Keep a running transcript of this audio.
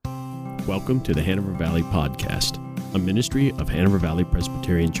Welcome to the Hanover Valley Podcast, a ministry of Hanover Valley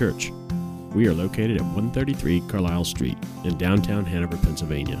Presbyterian Church. We are located at 133 Carlisle Street in downtown Hanover,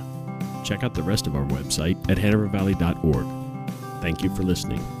 Pennsylvania. Check out the rest of our website at hanovervalley.org. Thank you for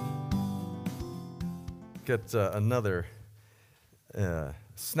listening. Got another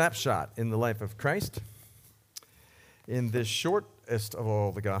snapshot in the life of Christ in this shortest of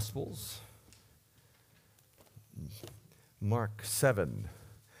all the Gospels, Mark 7.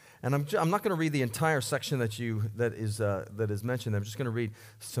 And I'm not going to read the entire section that is mentioned. I'm just going to read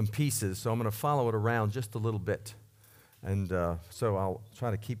some pieces. So I'm going to follow it around just a little bit, and so I'll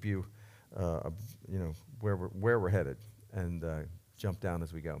try to keep you, where we're headed, and jump down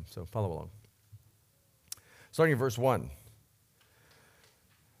as we go. So follow along. Starting in verse 1.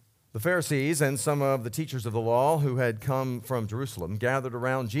 The Pharisees and some of the teachers of the law who had come from Jerusalem gathered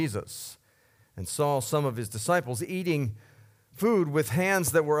around Jesus and saw some of his disciples eating food with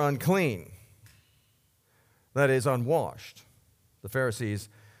hands that were unclean, that is, unwashed. The Pharisees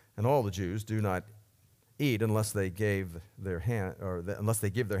and all the Jews do not eat unless they give their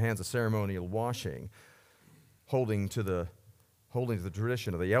hands a ceremonial washing, holding to the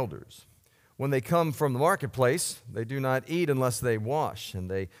tradition of the elders. When they come from the marketplace, they do not eat unless they wash, and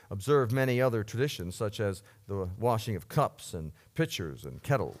they observe many other traditions, such as the washing of cups and pitchers and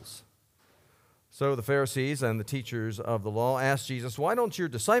kettles. So the Pharisees and the teachers of the law asked Jesus, "Why don't your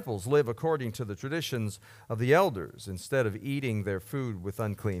disciples live according to the traditions of the elders instead of eating their food with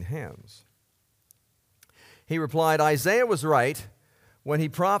unclean hands?" He replied, "Isaiah was right when he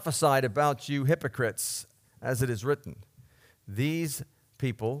prophesied about you hypocrites, as it is written, 'These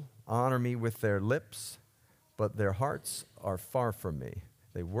people honor me with their lips, but their hearts are far from me.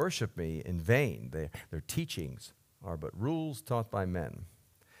 They worship me in vain. Their teachings are but rules taught by men.'"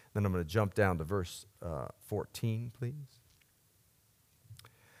 Then I'm going to jump down to verse 14, please.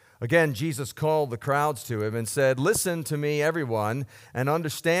 Again, Jesus called the crowds to him and said, "Listen to me, everyone, and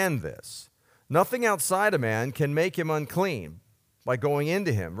understand this. Nothing outside a man can make him unclean by going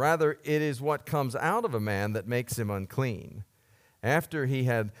into him. Rather, it is what comes out of a man that makes him unclean." After he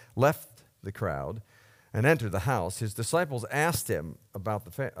had left the crowd and entered the house, his disciples asked him about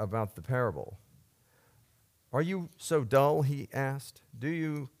the parable. "Are you so dull?" he asked. "Do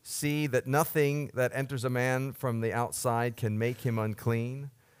you see that nothing that enters a man from the outside can make him unclean?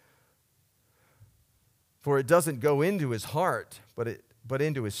 For it doesn't go into his heart, but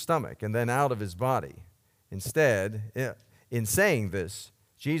into his stomach, and then out of his body." Instead, in saying this,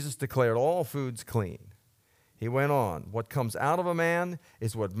 Jesus declared all foods clean. He went on, "What comes out of a man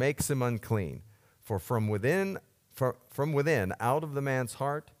is what makes him unclean. For from within, out of the man's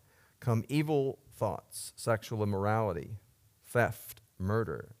heart, come evil thoughts, sexual immorality, theft,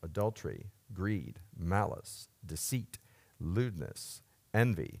 murder, adultery, greed, malice, deceit, lewdness,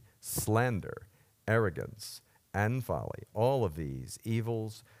 envy, slander, arrogance, and folly. All of these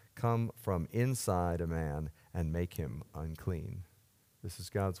evils come from inside a man and make him unclean." This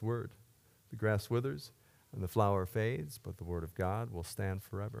is God's word. The grass withers and the flower fades, but the word of God will stand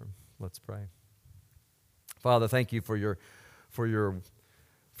forever. Let's pray. Father, thank you for your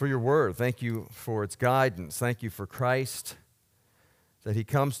word. Thank you for its guidance. Thank you for Christ, that he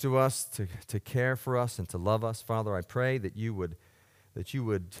comes to us to care for us and to love us. Father, I pray that you would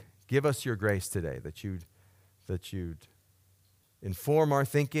give us your grace today, that you'd inform our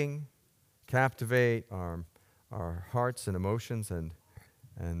thinking, captivate our hearts and emotions, and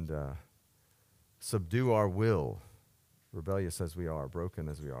subdue our will, rebellious as we are, broken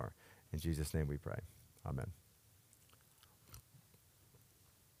as we are. In Jesus' name we pray. Amen.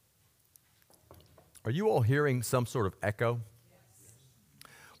 Are you all hearing some sort of echo? Yes.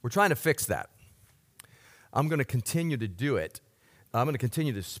 We're trying to fix that. I'm going to continue to do it. I'm going to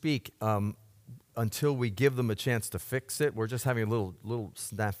continue to speak until we give them a chance to fix it. We're just having a little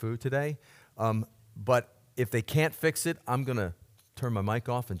snafu today. But if they can't fix it, I'm going to turn my mic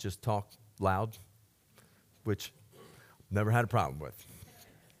off and just talk loud, which I've never had a problem with.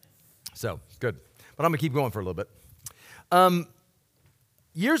 So, good. But I'm going to keep going for a little bit.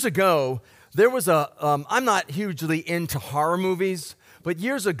 Years ago, there was I'm not hugely into horror movies, but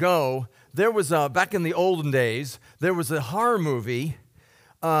years ago, there was back in the olden days, there was a horror movie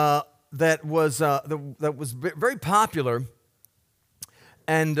that was very popular,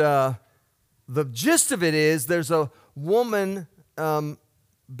 and the gist of it is there's a woman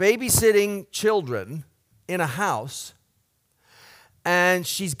babysitting children in a house, and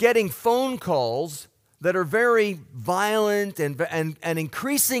she's getting phone calls that are very violent and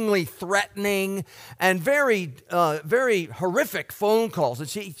increasingly threatening and very horrific phone calls. And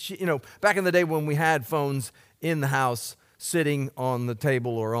she, back in the day when we had phones in the house, sitting on the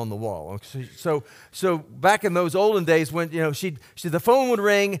table or on the wall. So back in those olden days when, the phone would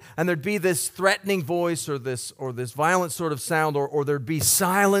ring and there'd be this threatening voice or this violent sort of sound, or there'd be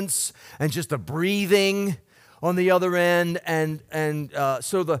silence and just a breathing on the other end.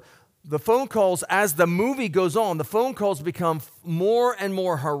 So the phone calls, as the movie goes on, the phone calls become more and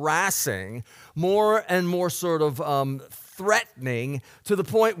more harassing, more and more sort of threatening, to the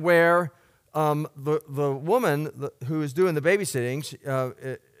point where the woman who is doing the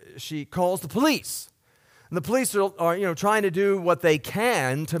babysitting, she calls the police. And the police are trying to do what they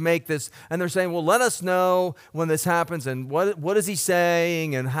can to make this, and they're saying, well, let us know when this happens, and what is he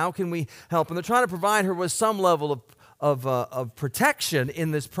saying, and how can we help? And they're trying to provide her with some level of protection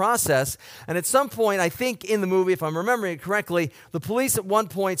in this process. And at some point, I think in the movie, if I'm remembering it correctly, the police at one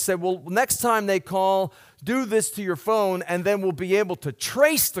point said, well, next time they call, do this to your phone, and then we'll be able to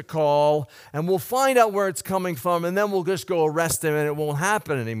trace the call, and we'll find out where it's coming from, and then we'll just go arrest him, and it won't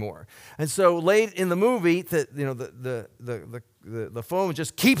happen anymore. And so late in the movie, the phone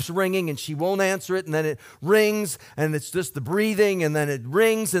just keeps ringing, and she won't answer it, and then it rings, and it's just the breathing, and then it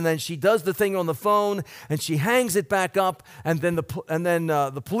rings, and then she does the thing on the phone, and she hangs it back up, and then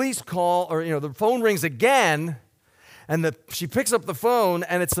the police call, or the phone rings again, and she picks up the phone,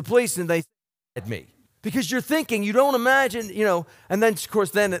 and it's the police, and they at me. Because you're thinking, you don't imagine, and then, of course,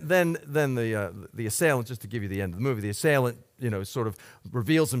 then the assailant, just to give you the end of the movie, the assailant, sort of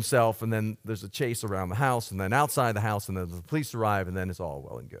reveals himself, and then there's a chase around the house, and then outside the house, and then the police arrive, and then it's all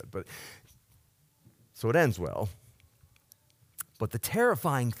well and good. But so it ends well. But the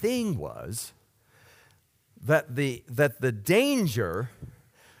terrifying thing was that the danger,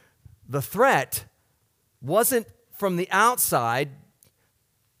 the threat, wasn't from the outside.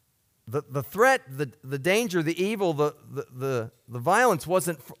 The threat, the danger, the evil, the violence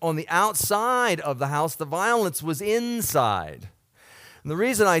wasn't on the outside of the house. The violence was inside. And the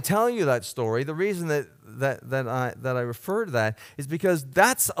reason I tell you that story, the reason that I refer to that, is because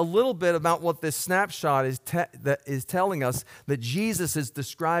that's a little bit about what this snapshot is telling us, that Jesus is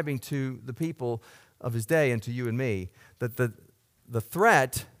describing to the people of his day and to you and me, that the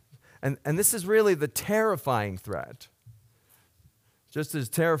threat, and this is really the terrifying threat, just as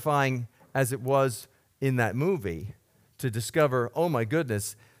terrifying as it was in that movie to discover, oh my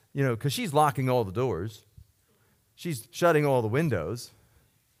goodness, because she's locking all the doors, she's shutting all the windows,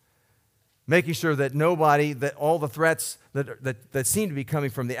 making sure that that all the threats that seem to be coming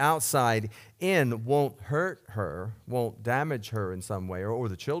from the outside in won't hurt her, won't damage her in some way, or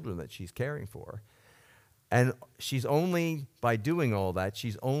the children that she's caring for. And she's only, by doing all that,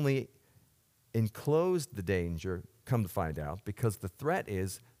 she's only enclosed the danger, come to find out, because the threat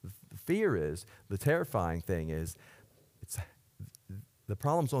is, the fear is, the terrifying thing is, the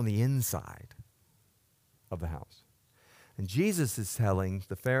problem's on the inside of the house. And Jesus is telling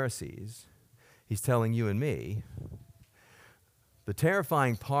the Pharisees, he's telling you and me, the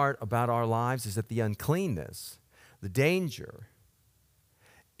terrifying part about our lives is that the uncleanness, the danger,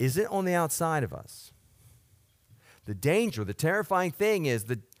 isn't on the outside of us. The danger, the terrifying thing is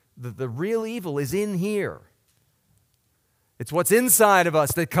the real evil is in here. It's what's inside of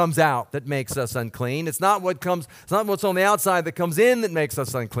us that comes out that makes us unclean. It's not what's on the outside that comes in that makes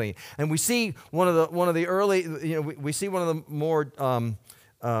us unclean. And we see one of the early, we see one of the more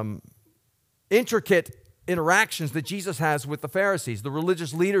intricate interactions that Jesus has with the Pharisees, the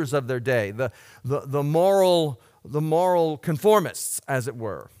religious leaders of their day, the moral conformists, as it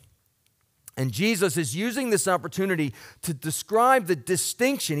were. And Jesus is using this opportunity to describe the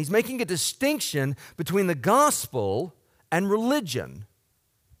distinction. He's making a distinction between the gospel and religion.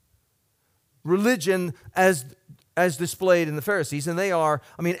 Religion as displayed in the Pharisees, and they are,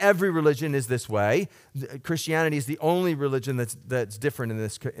 every religion is this way. Christianity is the only religion that's different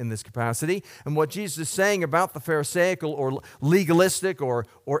in this capacity. And what Jesus is saying about the Pharisaical or legalistic or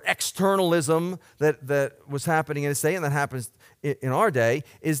externalism that was happening in his day and that happens in our day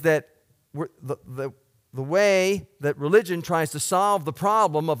is that the way that religion tries to solve the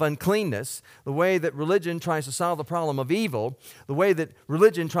problem of uncleanness, the way that religion tries to solve the problem of evil, the way that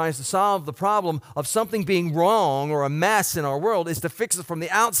religion tries to solve the problem of something being wrong or a mess in our world is to fix it from the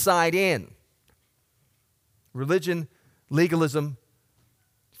outside in. Religion, legalism,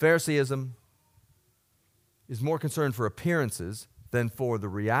 Pharisaism is more concerned for appearances than for the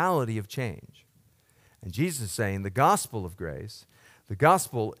reality of change. And Jesus is saying the gospel of grace, the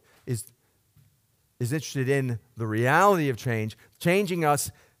gospel is interested in the reality of change, changing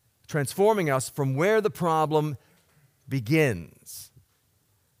us, transforming us from where the problem begins,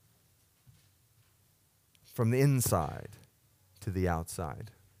 from the inside to the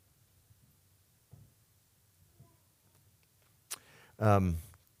outside. I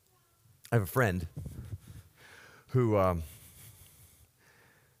have a friend who,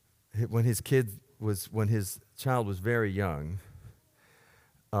 when his child was very young,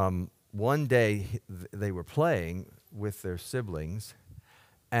 one day they were playing with their siblings,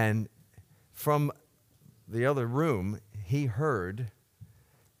 and from the other room, he heard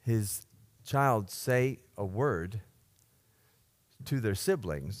his child say a word to their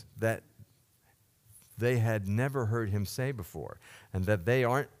siblings that they had never heard him say before, and that they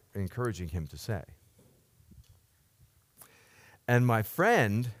aren't encouraging him to say. And my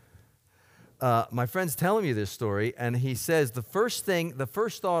friend's telling me this story, and he says, the first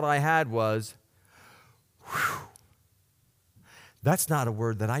thought I had was, whew, that's not a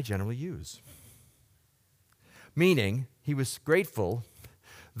word that I generally use. Meaning, he was grateful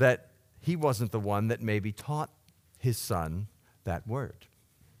that he wasn't the one that maybe taught his son that word.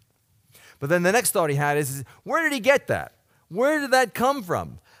 But then the next thought he had is, where did he get that? Where did that come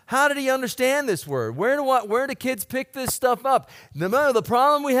from? How did he understand this word? Where do kids pick this stuff up? The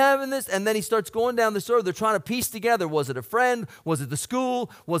problem we have in this, and then he starts going down the story. They're trying to piece together, was it a friend? Was it the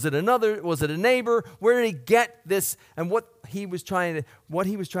school? Was it a neighbor? Where did he get this? And what he was trying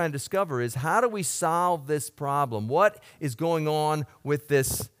to discover is, how do we solve this problem? What is going on with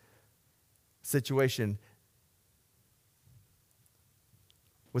this situation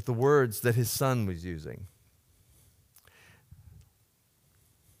with the words that his son was using?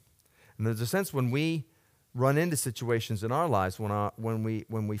 And there's a sense when we run into situations in our lives when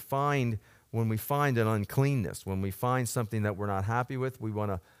we find an uncleanness, when we find something that we're not happy with, we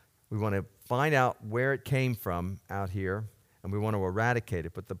want to find out where it came from out here, and we want to eradicate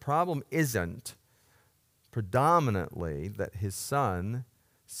it. But the problem isn't predominantly that his son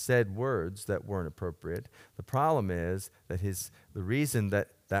said words that weren't appropriate. The problem is that the reason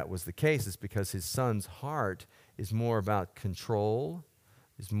that was the case is because his son's heart is more about control,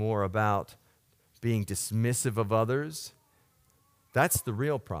 is more about being dismissive of others. That's the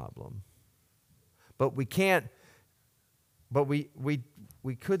real problem. But we couldn't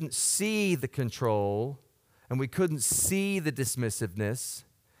see the control, and we couldn't see the dismissiveness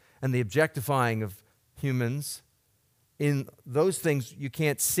and the objectifying of humans. In those things you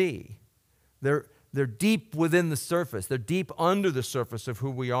can't see. They're deep within the surface. They're deep under the surface of who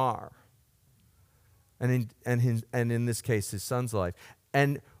we are. And in this case, his son's life.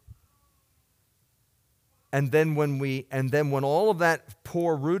 And then when all of that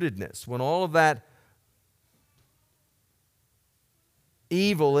poor rootedness, when all of that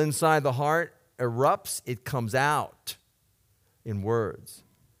evil inside the heart erupts, it comes out in words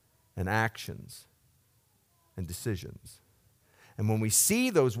and actions and decisions. And when we see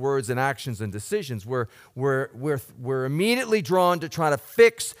those words and actions and decisions, we're immediately drawn to try to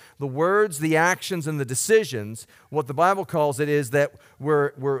fix the words, the actions, and the decisions. What the Bible calls it is that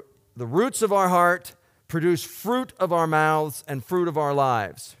the roots of our heart produce fruit of our mouths and fruit of our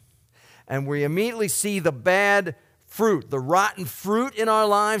lives. And we immediately see the bad fruit, the rotten fruit in our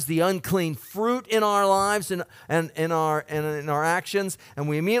lives, the unclean fruit in our lives and in our actions, and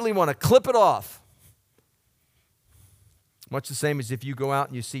we immediately want to clip it off. Much the same as if you go out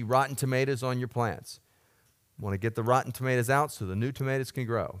and you see rotten tomatoes on your plants. You want to get the rotten tomatoes out so the new tomatoes can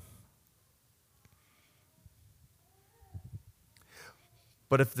grow.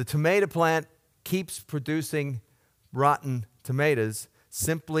 But if the tomato plant keeps producing rotten tomatoes,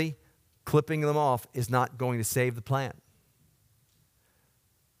 simply clipping them off is not going to save the plant.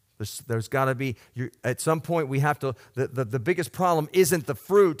 There's got to be, at some point we have to, the biggest problem isn't the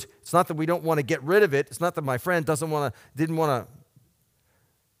fruit. It's not that we don't want to get rid of it. It's not that my friend didn't want to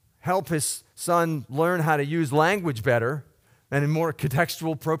help his son learn how to use language better and in more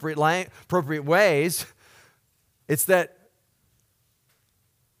contextual appropriate ways. It's that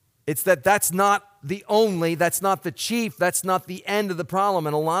that's not that's not the chief, that's not the end of the problem.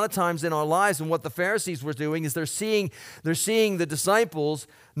 And a lot of times in our lives, and what the Pharisees were doing is they're seeing the disciples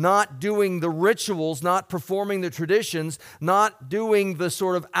not doing the rituals, not performing the traditions, not doing the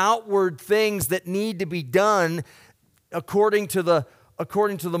sort of outward things that need to be done according to the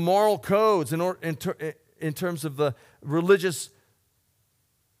moral codes in terms of the religious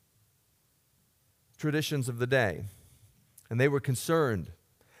traditions of the day. And they were concerned.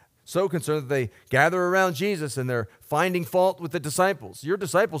 So concerned that they gather around Jesus and they're finding fault with the disciples. Your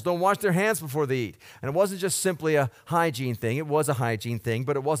disciples don't wash their hands before they eat. And it wasn't just simply a hygiene thing. It was a hygiene thing,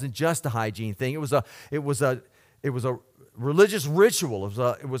 but it wasn't just a hygiene thing. It was a religious ritual.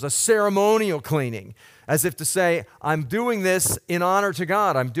 It was a ceremonial cleaning, as if to say, I'm doing this in honor to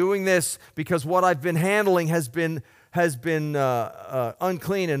God. I'm doing this because what I've been handling has been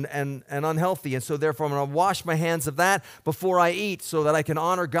unclean and unhealthy, and so therefore I'm going to wash my hands of that before I eat so that I can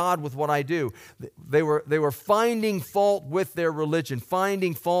honor God with what I do. They were finding fault with their religion,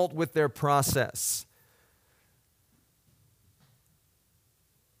 finding fault with their process.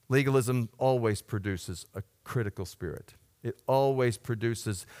 Legalism always produces a critical spirit. It always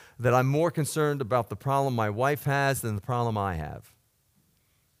produces that I'm more concerned about the problem my wife has than the problem I have.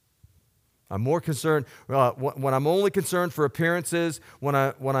 I'm more concerned when I'm only concerned for appearances, when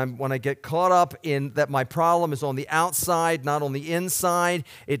I get caught up in that my problem is on the outside, not on the inside.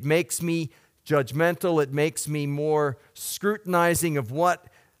 It makes me judgmental. It makes me more scrutinizing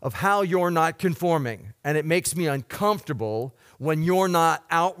of how you're not conforming, and it makes me uncomfortable when you're not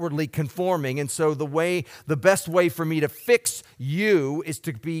outwardly conforming. And so the best way for me to fix you is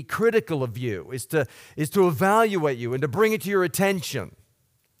to be critical of you, is to evaluate you and to bring it to your attention.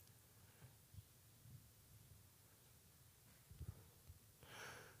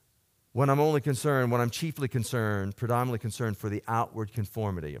 When I'm chiefly concerned, predominantly concerned for the outward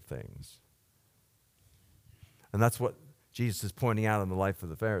conformity of things. And that's what Jesus is pointing out in the life of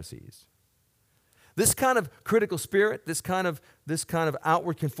the Pharisees. This kind of critical spirit, this kind of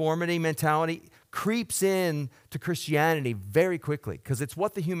outward conformity mentality creeps in to Christianity very quickly because it's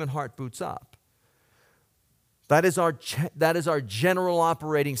what the human heart boots up. That is our general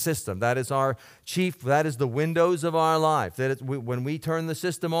operating system. That is the windows of our life. When we turn the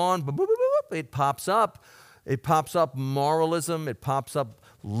system on, it pops up. It pops up moralism. It pops up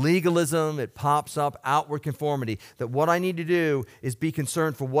legalism. It pops up outward conformity. That what I need to do is be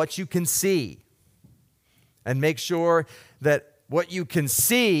concerned for what you can see and make sure that what you can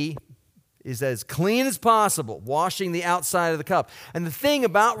see is as clean as possible, washing the outside of the cup. And the thing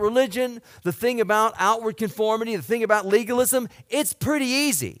about religion, the thing about outward conformity, the thing about legalism, it's pretty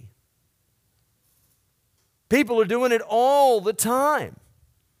easy. People are doing it all the time.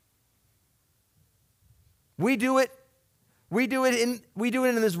 We do it in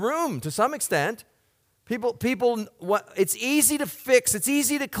this room to some extent. It's easy to fix, it's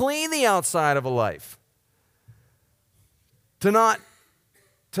easy to clean the outside of a life. To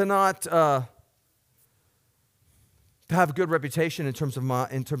have a good reputation in terms of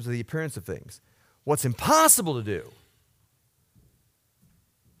the appearance of things. What's impossible to do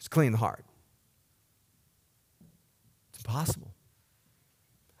is clean the heart. It's impossible.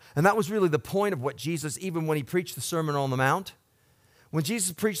 And that was really the point of what Jesus, even when he preached the Sermon on the Mount. When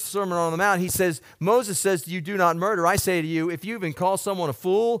Jesus preached the Sermon on the Mount, he says, Moses says, you do not murder. I say to you, if you even call someone a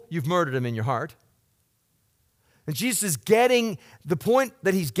fool, you've murdered him in your heart. And Jesus is the point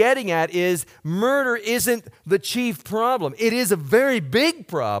that he's getting at is murder isn't the chief problem. It is a very big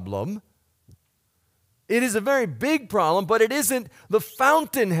problem. It is a very big problem, but it isn't the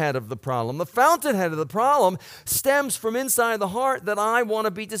fountainhead of the problem. The fountainhead of the problem stems from inside the heart that I want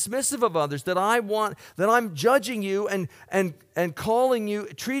to be dismissive of others, that I'm judging you and calling you,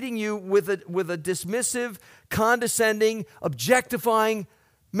 treating you with a dismissive, condescending, objectifying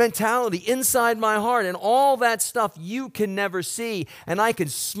mentality inside my heart, and all that stuff you can never see, and I can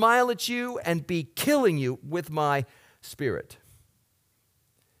smile at you and be killing you with my spirit.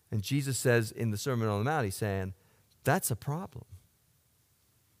 And Jesus says in the Sermon on the Mount, he's saying, that's a problem.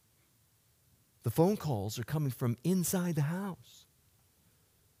 The phone calls are coming from inside the house.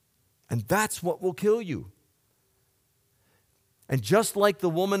 And that's what will kill you. And just like the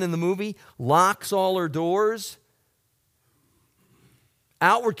woman in the movie locks all her doors,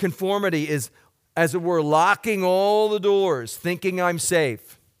 outward conformity is, as it were, locking all the doors, thinking I'm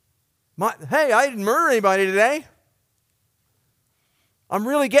safe. Hey, I didn't murder anybody today. I'm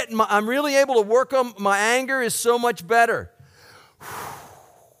really able to work on my anger is so much better.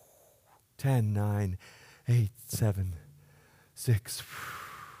 10, 9, 8, 7, 6.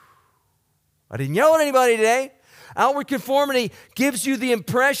 I didn't yell at anybody today. Outward conformity gives you the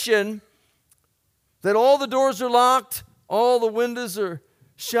impression that all the doors are locked, all the windows are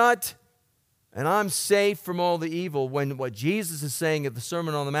shut, and I'm safe from all the evil, when what Jesus is saying at the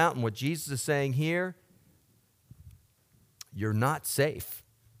Sermon on the Mount, what Jesus is saying here, you're not safe.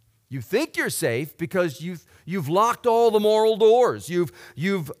 You think you're safe because you've locked all the moral doors.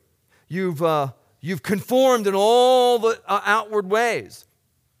 You've conformed in all the outward ways.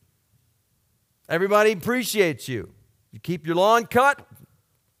 Everybody appreciates you. You keep your lawn cut.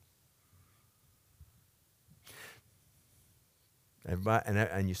 Everybody,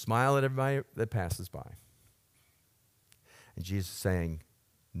 and you smile at everybody that passes by. And Jesus is saying,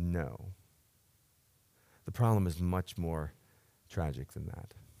 no. The problem is much more tragic than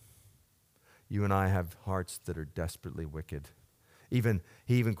that. You and I have hearts that are desperately wicked. He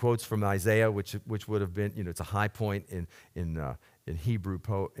even quotes from Isaiah, which would have been, it's a high point in Hebrew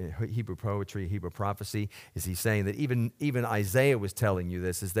poetry, Hebrew prophecy. Is he saying that even Isaiah was telling you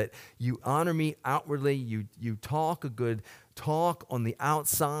this? Is that you honor me outwardly, you talk a good talk on the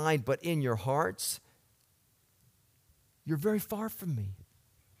outside, but in your hearts, you're very far from me.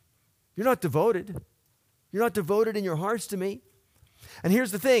 You're not devoted. You're not devoted in your hearts to me. And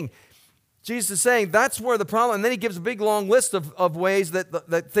here's the thing. Jesus is saying that's where the problem, and then he gives a big long list of ways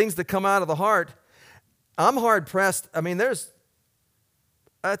that things that come out of the heart. I'm hard pressed.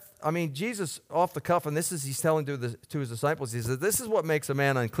 Jesus off the cuff, and he's telling to his disciples, he says, this is what makes a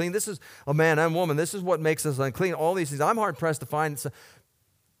man unclean. This is a man and woman. This is what makes us unclean. All these things. I'm hard pressed to find.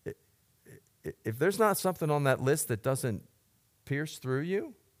 If there's not something on that list that doesn't pierce through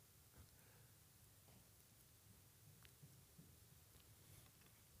you,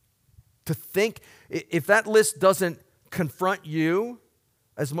 to think, if that list doesn't confront you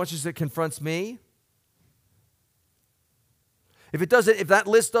as much as it confronts me, if that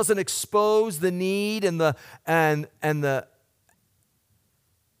list doesn't expose the need and the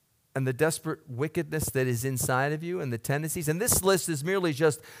desperate wickedness that is inside of you and the tendencies, and this list is merely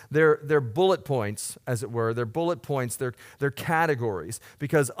just their bullet points, as it were. They're bullet points, they're categories,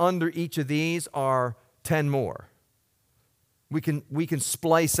 because under each of these are 10 more. We can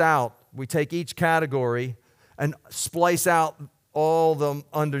splice out. We take each category and splice out all them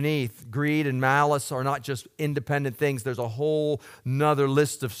underneath. Greed and malice are not just independent things. There's a whole nother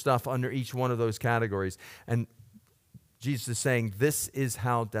list of stuff under each one of those categories. And Jesus is saying this is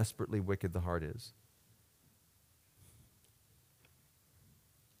how desperately wicked the heart is.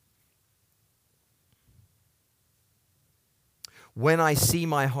 When I see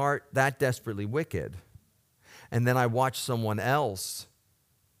my heart that desperately wicked, and then I watch someone else,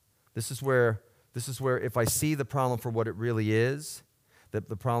 this is where if I see the problem for what it really is, that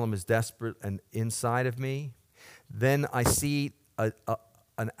the problem is desperate and inside of me, then I see an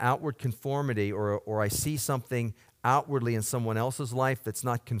outward conformity, or I see something outwardly in someone else's life that's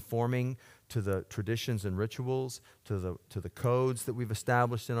not conforming to the traditions and rituals, to the codes that we've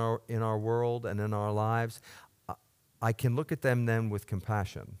established in our world and in our lives. I can look at them then with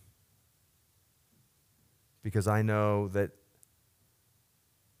compassion, because I know that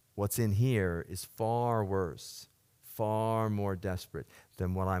what's in here is far worse, far more desperate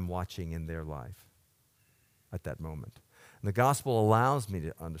than what I'm watching in their life at that moment. And the gospel allows me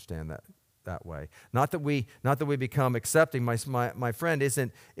to understand that way. Not that we become accepting. My friend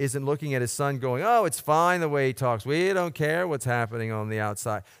isn't looking at his son going, oh, it's fine the way he talks. We don't care what's happening on the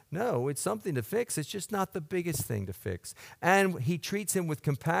outside. No, it's something to fix. It's just not the biggest thing to fix. And he treats him with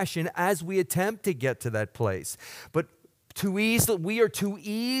compassion as we attempt to get to that place. But we are too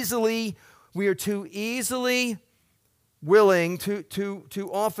easily willing,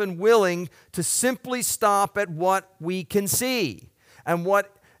 too often willing to simply stop at what we can see. And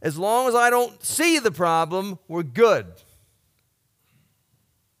as long as I don't see the problem, we're good.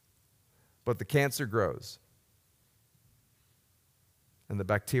 But the cancer grows. And the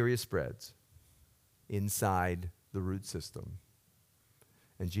bacteria spreads inside the root system.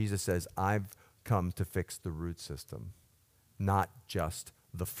 And Jesus says, I've come to fix the root system, not just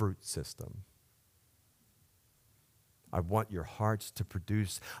the fruit system. I want your hearts to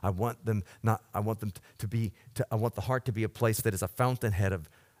produce. I want the heart to be a place that is a fountainhead of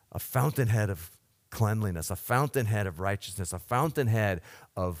cleanliness, a fountainhead of righteousness, a fountainhead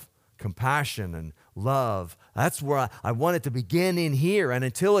of compassion and love. That's where I want it to begin in here. And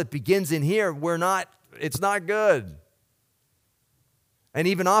until it begins in here, it's not good. And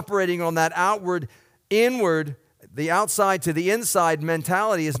even operating on that outward, inward, the outside to the inside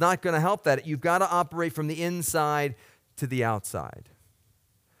mentality is not going to help that. You've got to operate from the inside to the outside,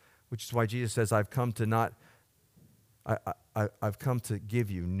 which is why Jesus says, I've come to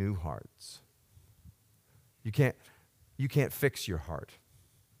give you new hearts. You can't fix your heart.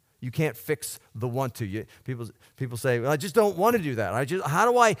 You can't fix the want to. People say, well, I just don't want to do that. How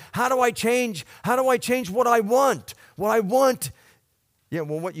do I change what I want? What I want. Yeah,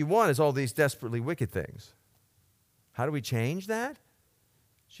 well, what you want is all these desperately wicked things. How do we change that?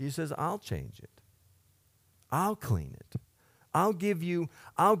 Jesus says, I'll change it. I'll clean it. I'll give you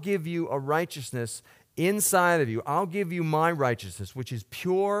a righteousness inside of you. I'll give you my righteousness, which is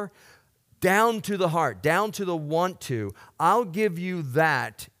pure, down to the heart, down to the want to. I'll give you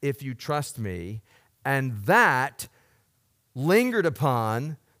that if you trust me. And that, lingered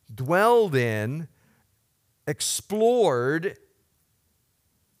upon, dwelled in, explored,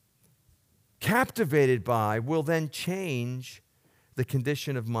 captivated by, will then change the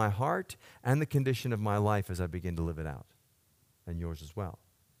condition of my heart and the condition of my life as I begin to live it out. and yours as well.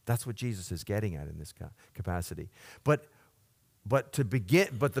 That's what Jesus is getting at in this capacity. But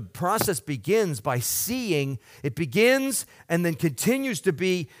the process begins by seeing. It begins and then continues to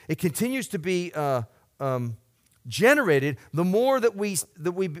be generated the more that we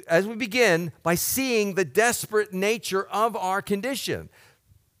as we begin by seeing the desperate nature of our condition.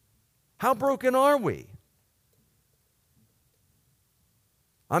 How broken are we?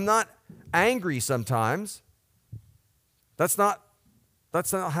 I'm not angry sometimes. That's not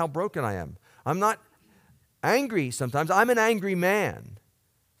how broken I am. I'm not angry sometimes. I'm an angry man,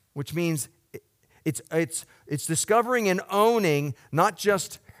 which means it's discovering and owning not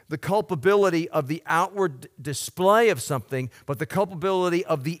just the culpability of the outward display of something, but the culpability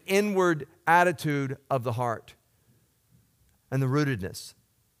of the inward attitude of the heart and the rootedness.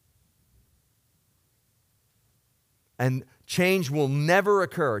 And change will never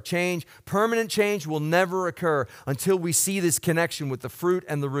occur. Permanent change will never occur until we see this connection with the fruit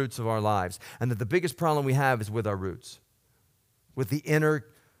and the roots of our lives. And that the biggest problem we have is with our roots, with the inner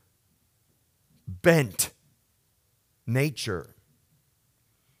bent nature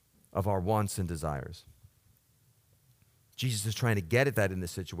of our wants and desires. Jesus is trying to get at that in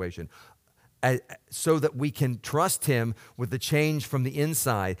this situation so that we can trust him with the change from the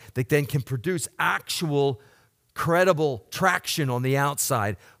inside that then can produce actual credible traction on the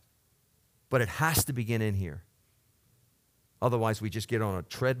outside, but it has to begin in here. Otherwise, we just get on a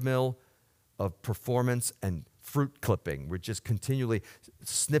treadmill of performance and fruit clipping. We're just continually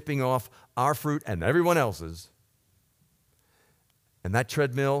snipping off our fruit and everyone else's. And that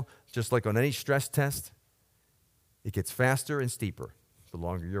treadmill, just like on any stress test, it gets faster and steeper the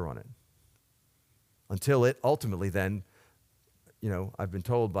longer you're on it. Until it ultimately then, I've been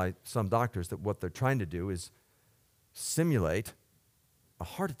told by some doctors that what they're trying to do is simulate a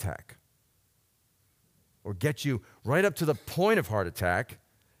heart attack or get you right up to the point of heart attack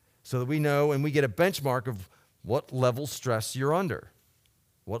so that we know and we get a benchmark of what level stress you're under,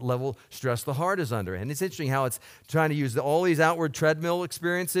 what level stress the heart is under. And it's interesting how it's trying to use all these outward treadmill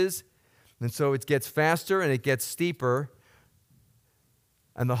experiences, and so it gets faster and it gets steeper,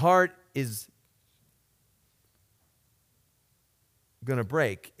 and the heart is going to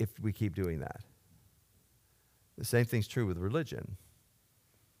break if we keep doing that. The same thing's true with religion.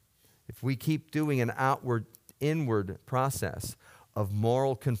 If we keep doing an inward process of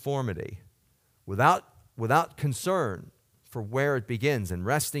moral conformity without concern for where it begins and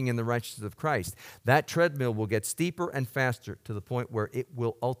resting in the righteousness of Christ, that treadmill will get steeper and faster to the point where it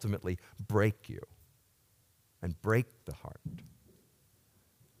will ultimately break you and break the heart.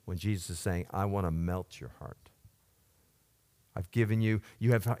 When Jesus is saying, I want to melt your heart. I've given you,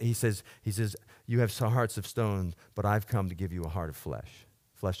 he says, you have hearts of stone, but I've come to give you a heart of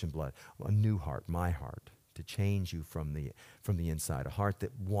flesh and blood, a new heart, my heart, to change you from the inside, a heart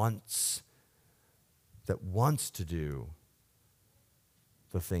that wants to do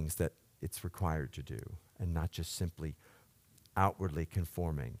the things that it's required to do, and not just simply outwardly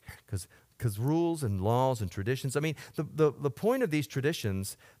conforming. Because rules and laws and traditions, the point of these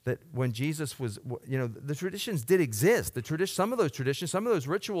traditions, that when Jesus was, the traditions did exist. Some of those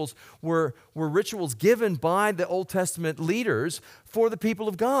rituals were rituals given by the Old Testament leaders for the people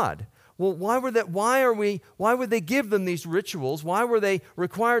of God. Well, why would they give them these rituals? Why were they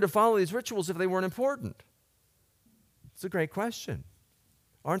required to follow these rituals if they weren't important? It's a great question.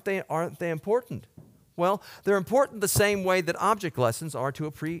 Aren't they important? Well, they're important the same way that object lessons are to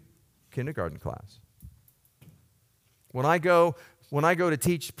a pre-kindergarten class. When I go to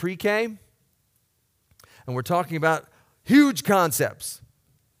teach pre-K, and we're talking about huge concepts,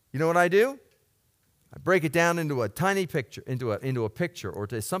 you know what I do? I break it down into a tiny picture, into a picture, or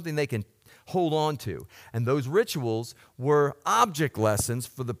to something they can hold on to. And those rituals were object lessons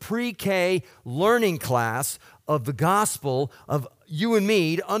for the pre-K learning class of the gospel of you and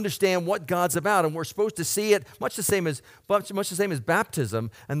me to understand what God's about. And we're supposed to see it much the same as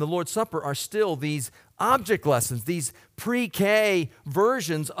baptism and the Lord's Supper are still these object lessons, these pre-K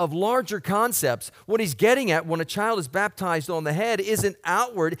versions of larger concepts. What he's getting at when a child is baptized on the head isn't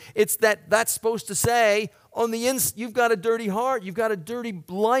outward. It's that's supposed to say on the inside, you've got a dirty heart, you've got a dirty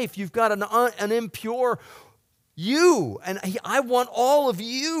life, you've got an impure you, and I want all of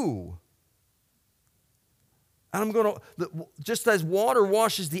you. And I'm going to, just as water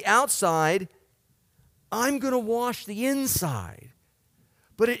washes the outside, I'm going to wash the inside.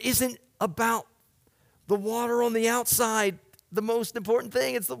 But it isn't about the water on the outside, the most important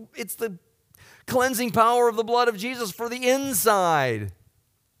thing. It's the cleansing power of the blood of Jesus for the inside.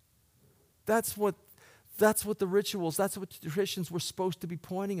 That's what That's what the rituals, that's what the Christians were supposed to be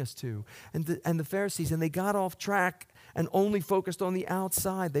pointing us to. And the Pharisees, and they got off track and only focused on the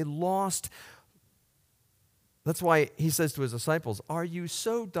outside. They lost. That's why he says to his disciples, are you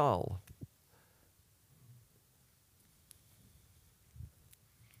so dull?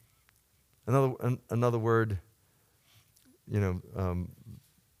 Another word,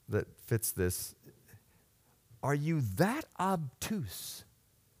 that fits this. Are you that obtuse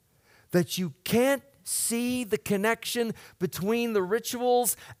that you can't see the connection between the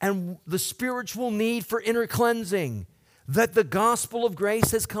rituals and the spiritual need for inner cleansing that the gospel of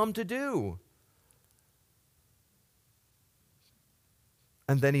grace has come to do?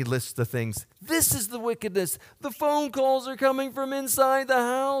 And then he lists the things. This is the wickedness. The phone calls are coming from inside the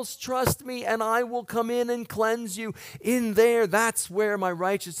house. Trust me, and I will come in and cleanse you. In there, that's where my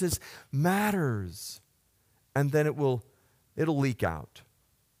righteousness matters. And then it'll leak out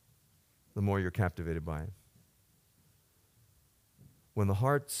the more you're captivated by it. When the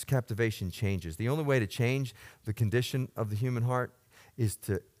heart's captivation changes, the only way to change the condition of the human heart is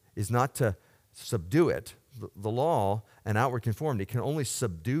not to subdue it. The law and outward conformity can only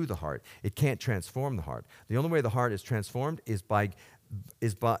subdue the heart. It can't transform the heart. The only way the heart is transformed is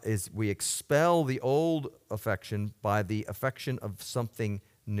we expel the old affection by the affection of something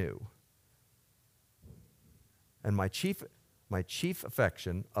new. And my chief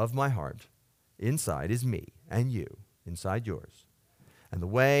affection of my heart inside is me and you, inside yours. And the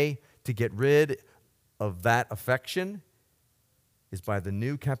way to get rid of that affection is by the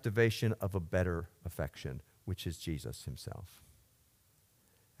new captivation of a better affection, which is Jesus himself.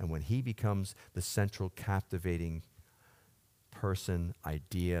 And when he becomes the central captivating person,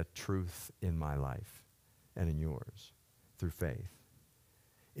 idea, truth in my life and in yours through faith,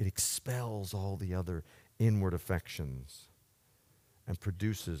 it expels all the other inward affections and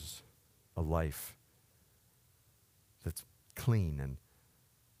produces a life that's clean and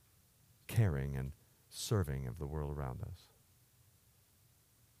caring and serving of the world around us.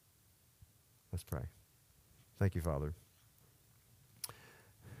 Let's pray. Thank you, Father.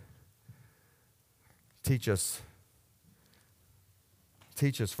 Teach us,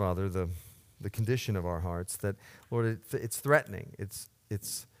 Father, the condition of our hearts, that, Lord, it's threatening, it's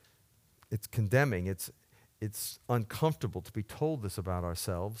condemning, it's uncomfortable to be told this about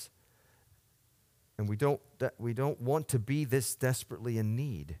ourselves, and we don't want to be this desperately in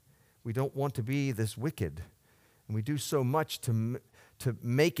need. We don't want to be this wicked, and we do so much to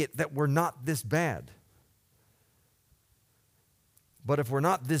make it that we're not this bad. But if we're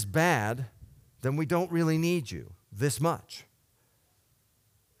not this bad, then we don't really need you this much.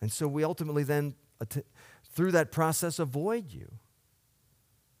 And so we ultimately then, through that process, avoid you.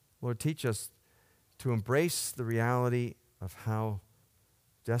 Lord, teach us to embrace the reality of how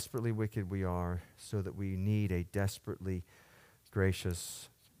desperately wicked we are, so that we need a desperately gracious,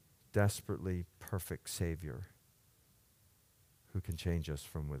 desperately perfect Savior who can change us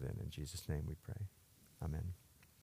from within. In Jesus' name we pray. Amen.